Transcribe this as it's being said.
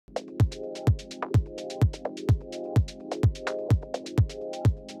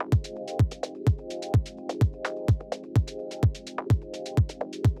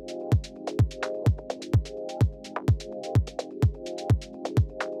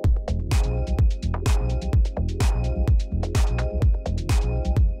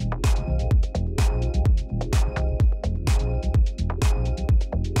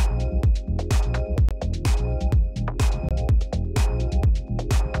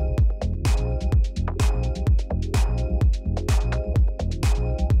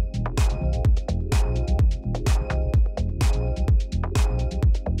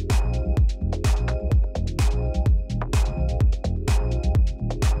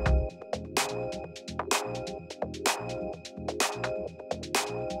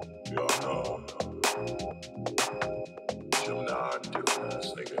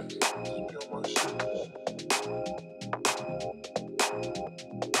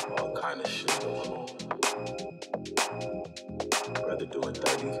doing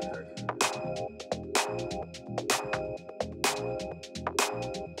 30.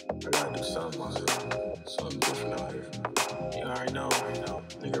 I gotta do something out here. Something different out here. You already know.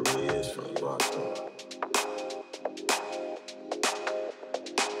 Nigga really is from the block, though.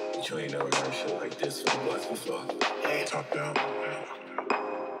 You ain't never heard shit like this from the block before. Yeah, top down.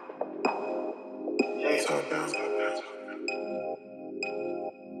 Yeah, top down.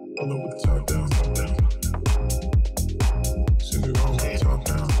 All over the top down. Send it on, top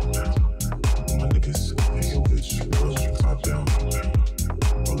down. My niggas, hey yo bitch, roll top down.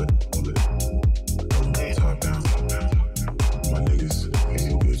 Roll it. Top down. My niggas, hey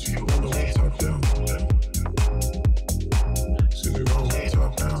yo bitch, roll it, top down. Send it on,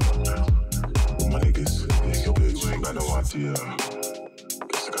 top down. My niggas, hey yo bitch, you ain't got no idea.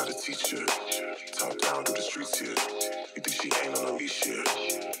 Guess I gotta teach you. Top down through the streets here. You think she ain't on a leash here?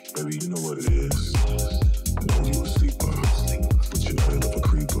 Baby, you know what it is. I know you a sleeper, but you know you love a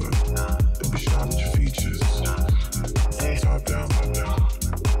creeper. Don't be shy with your features. Top down. Top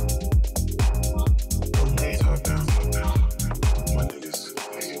down. My niggas,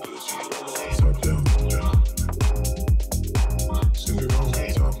 hey, top down. Sing it on,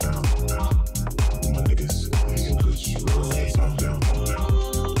 top down. My niggas, hey, bitch, top down.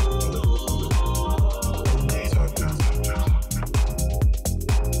 Top down.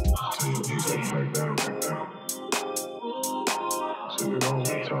 Tell your niggas right down. Sing it on,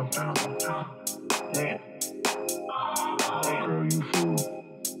 top down. Girl, you fool.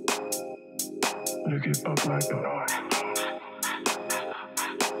 Lick it up like a dog.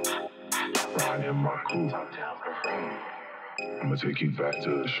 Ride in my coupe. I'ma take you back to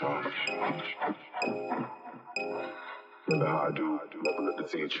the shop. Remember how I do, never let the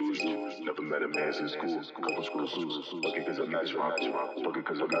team choose you. Never met a man since school. Couple screws, lucky cause I match my cool. Lucky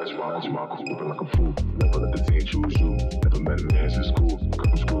cause I match my cool. Looking like a fool. Never let the team choose you. Never met a man since school.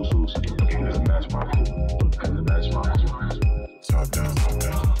 Couple screws, lucky cause I match my cool. Lucky cause I match my cool. Top down.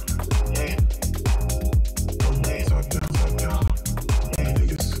 Yeah. Top down. Yeah.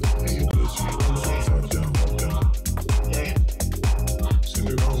 Niggas, hey you bitch. Top down. Yeah. Sing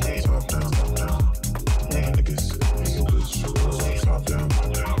it on, top down. Yeah. Niggas, hey you bitch. Top down.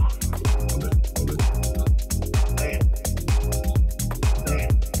 Hold it. Hey.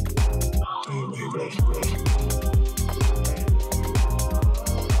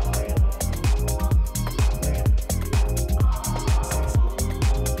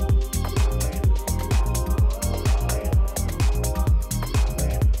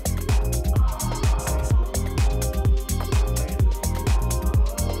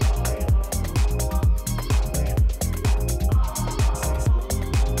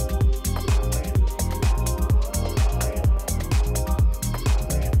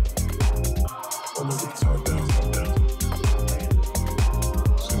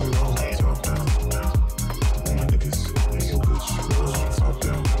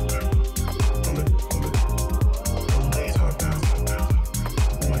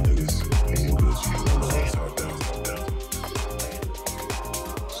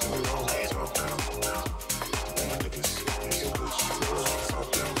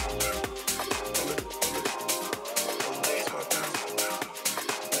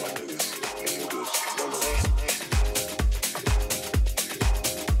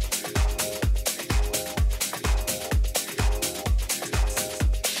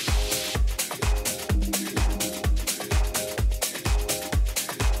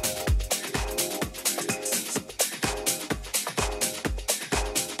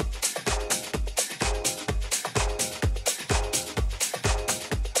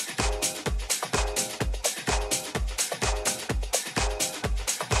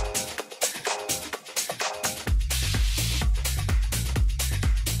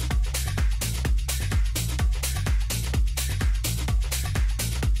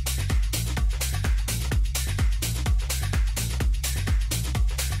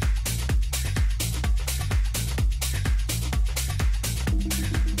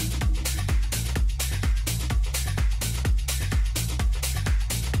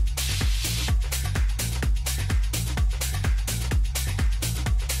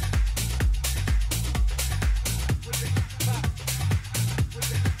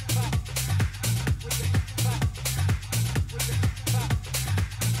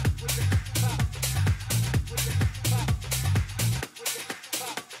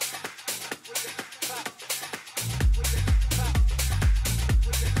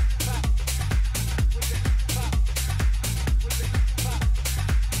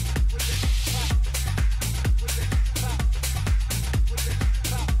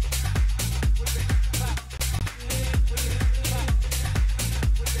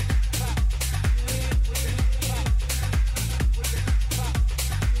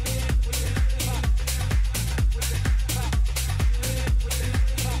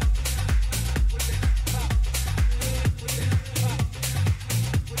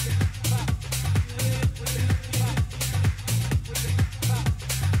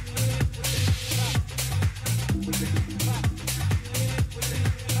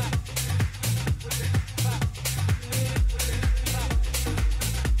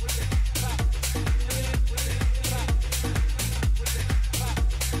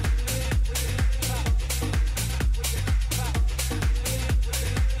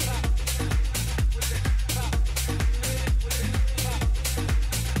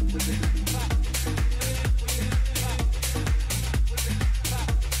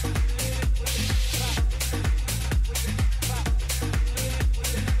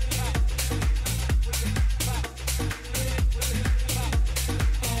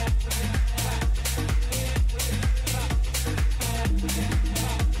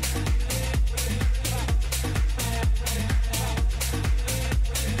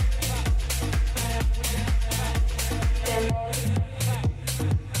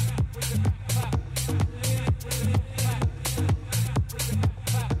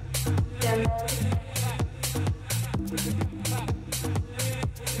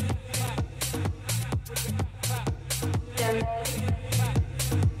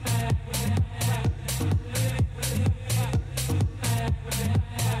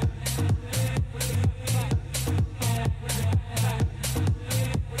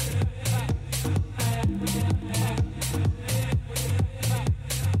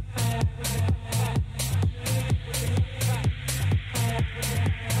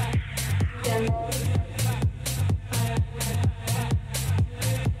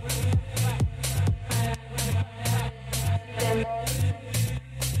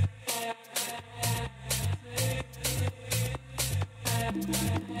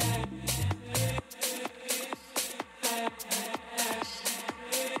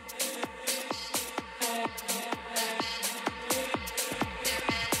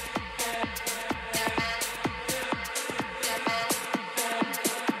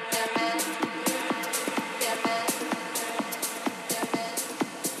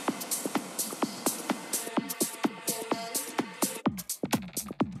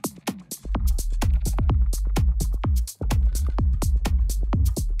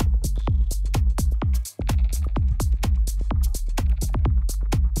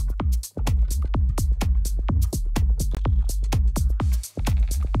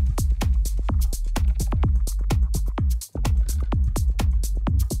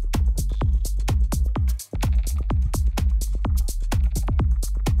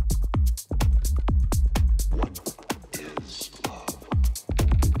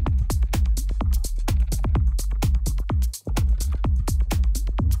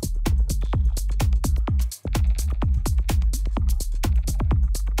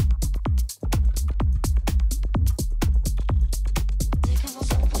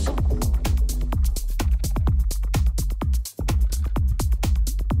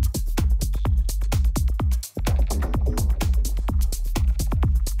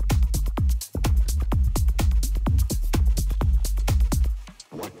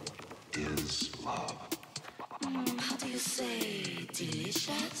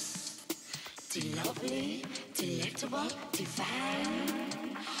 delectable,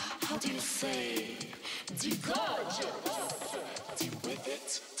 divine. How do you say? The gorgeous, the with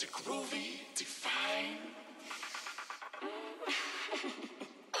it, the groovy, divine.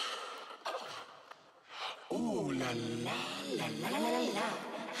 Ooh la la la la la la la.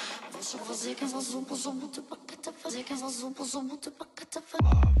 Vou fazer que vou muito bacana, fazer que vou muito bacana,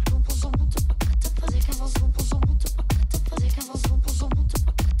 vou muito bacana, fazer que vou muito bacana, fazer que vou muito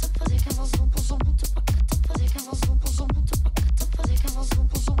bacana, fazer que vou muito bacana, fazer que vou muito bacana, fazer que vou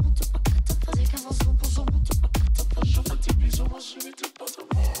muito bacana, fazer que vou muito bacana, fazer que te biso mas me te passa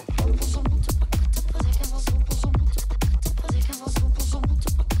mal. Vou muito bacana, fazer que vou muito bacana, fazer que vou muito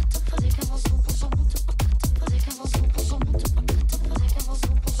bacana, fazer que vou muito bacana,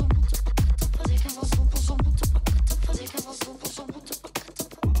 fazer que vou muito bacana, fazer que vou muito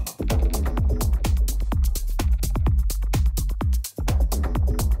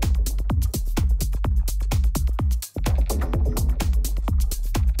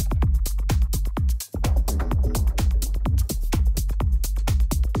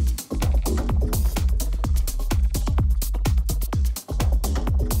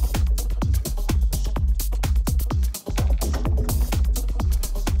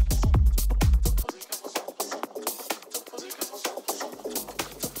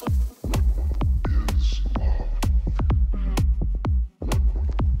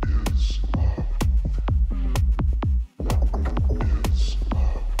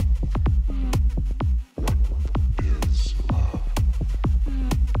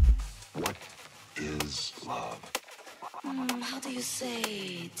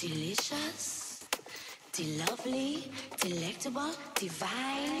delicious, lovely, delectable,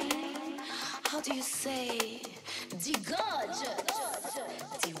 divine. How do you say? The gorgeous,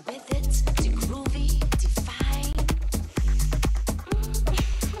 the with it, the groovy, divine.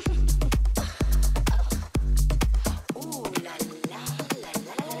 Ooh la la la la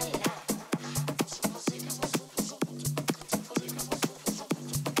la la.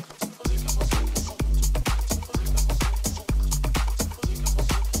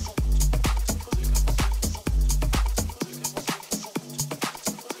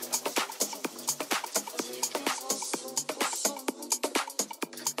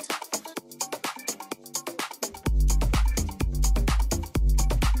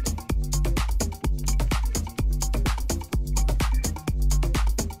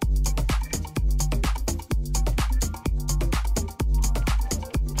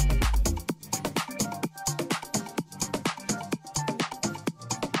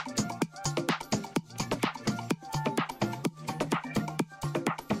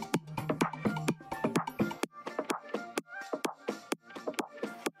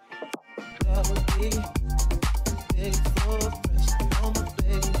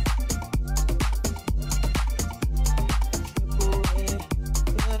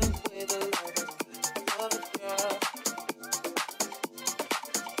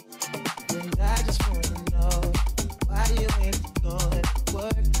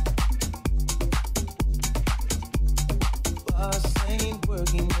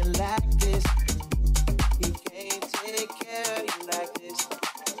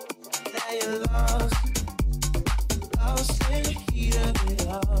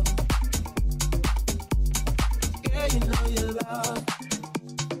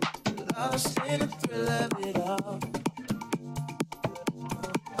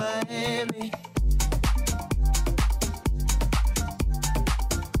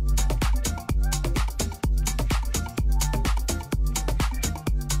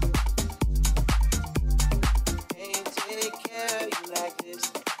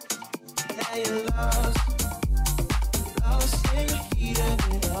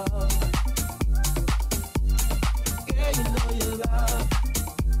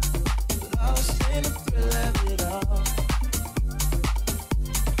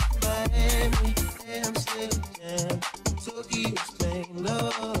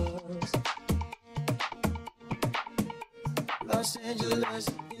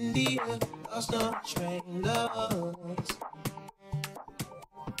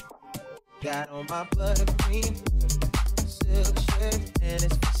 Got on my buttercream silk shirt and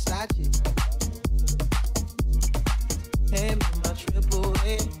it's Versace. Hand me my triple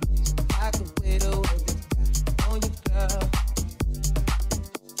A, I can wait away the guy on you, girl.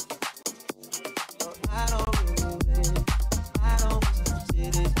 No, I don't really win. I don't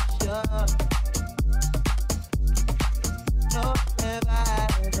consider it sure. No, have I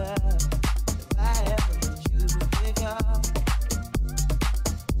ever let you pick up?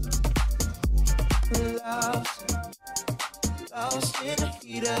 Lost in the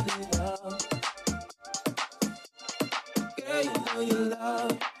heat of it all.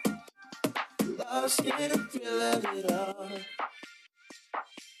 Lost in the thrill of it all.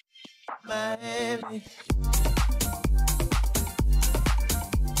 Miami.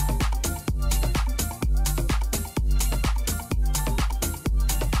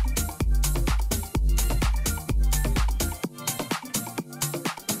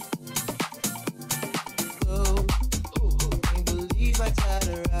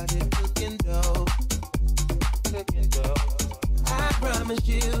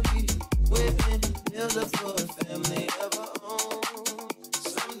 She'll be whipping bills up for a family of her own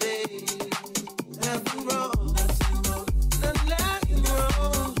someday. Nothing wrong, nothing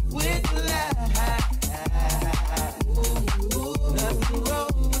wrong with life. Nothing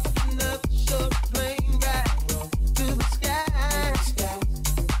wrong with another short plane ride through the sky.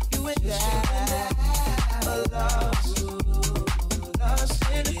 You and I are lost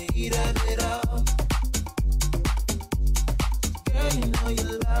in the heat of it all. Girl, you know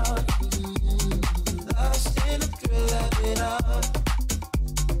you're lost in the thrill of it all.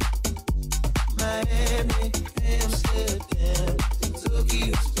 Miami, Amsterdam,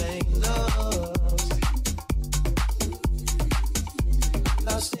 Tokyo, Spain, lost.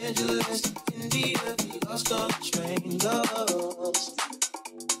 Los Angeles, India, lost on the train, lost.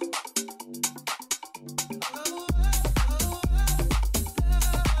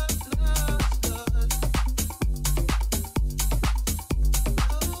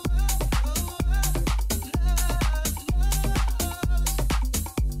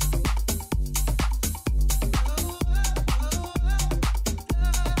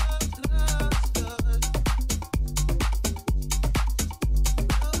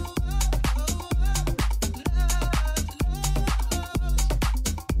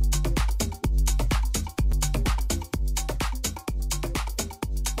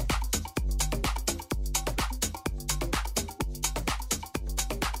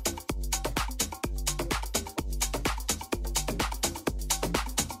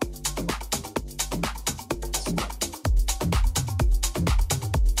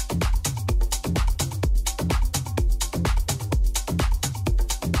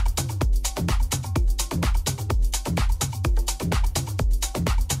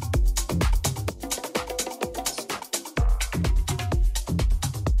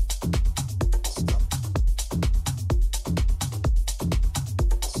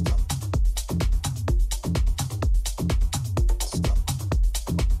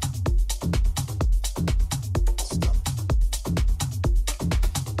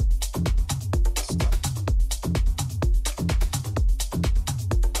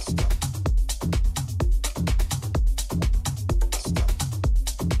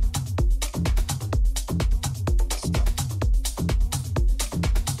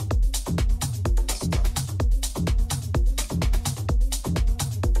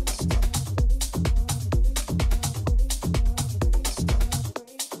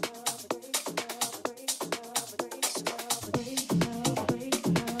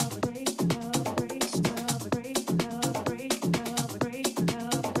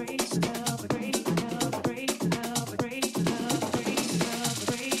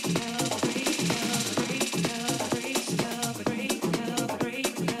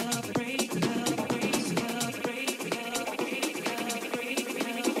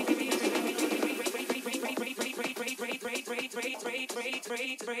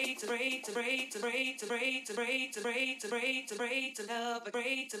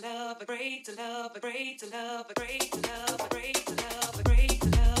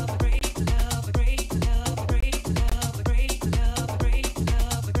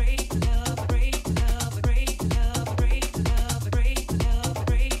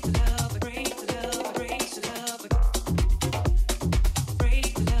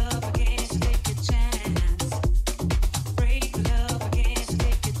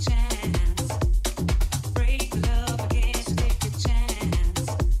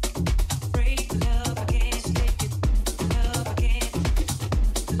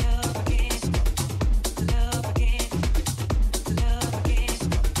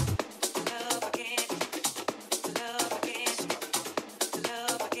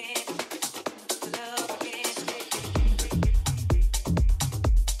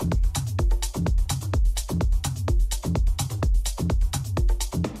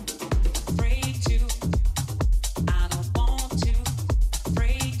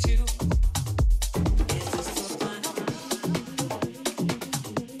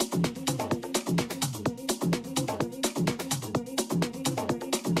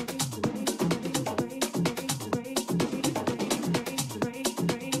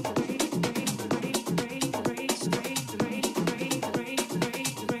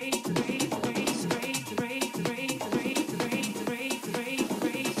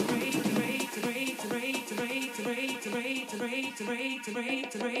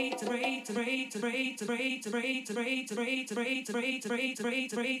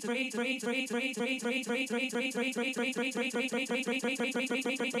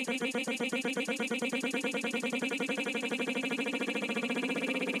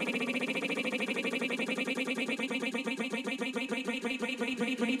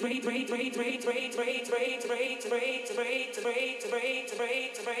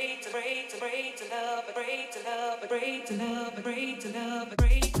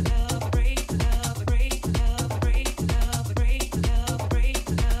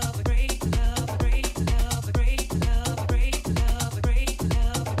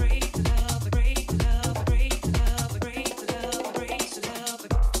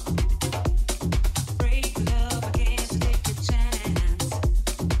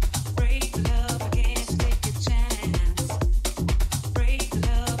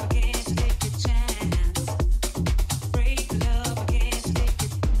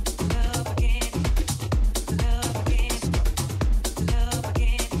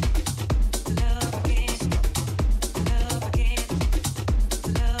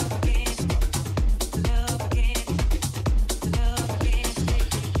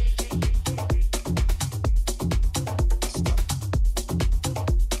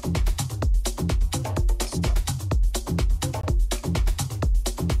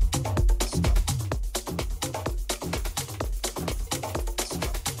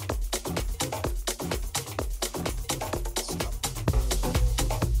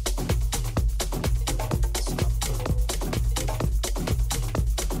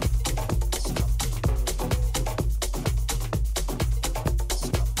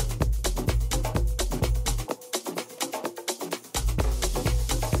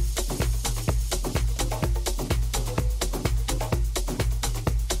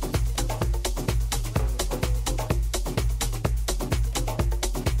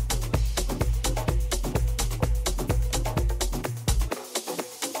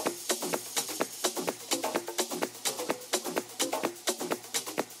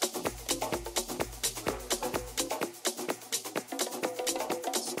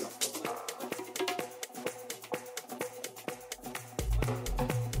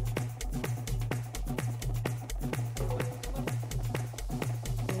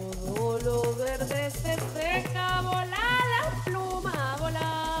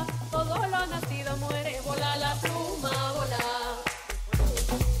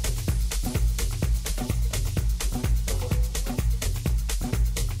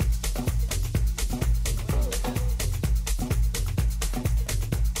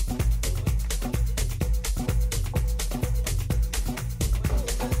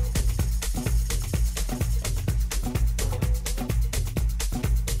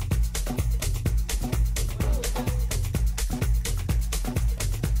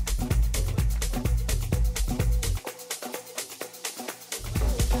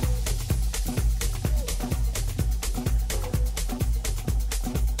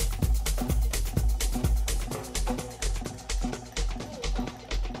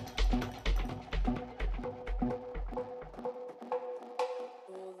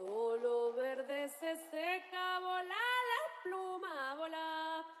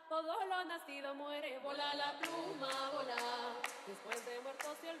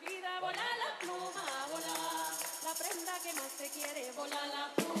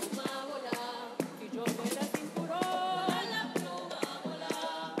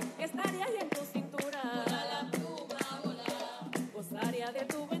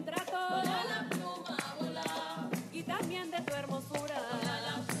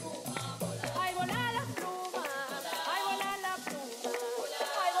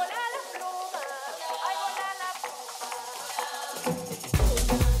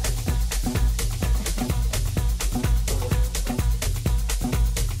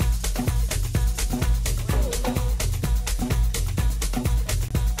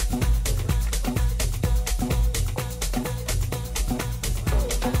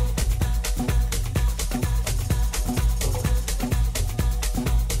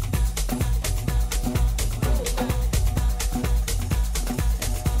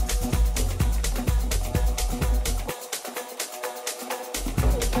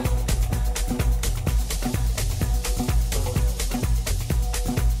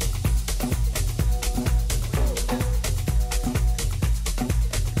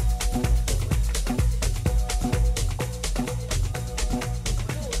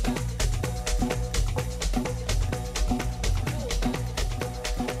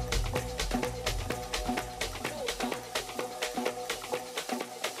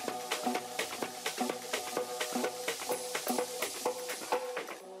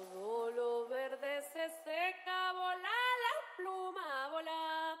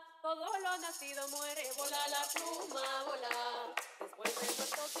 todo lo nacido muere. Vola la pluma, vola. Después del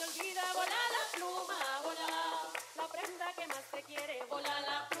muerto se olvida. Vola la pluma, vola. La prenda que más te quiere. Vola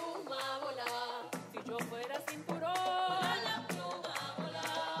la pluma, vola.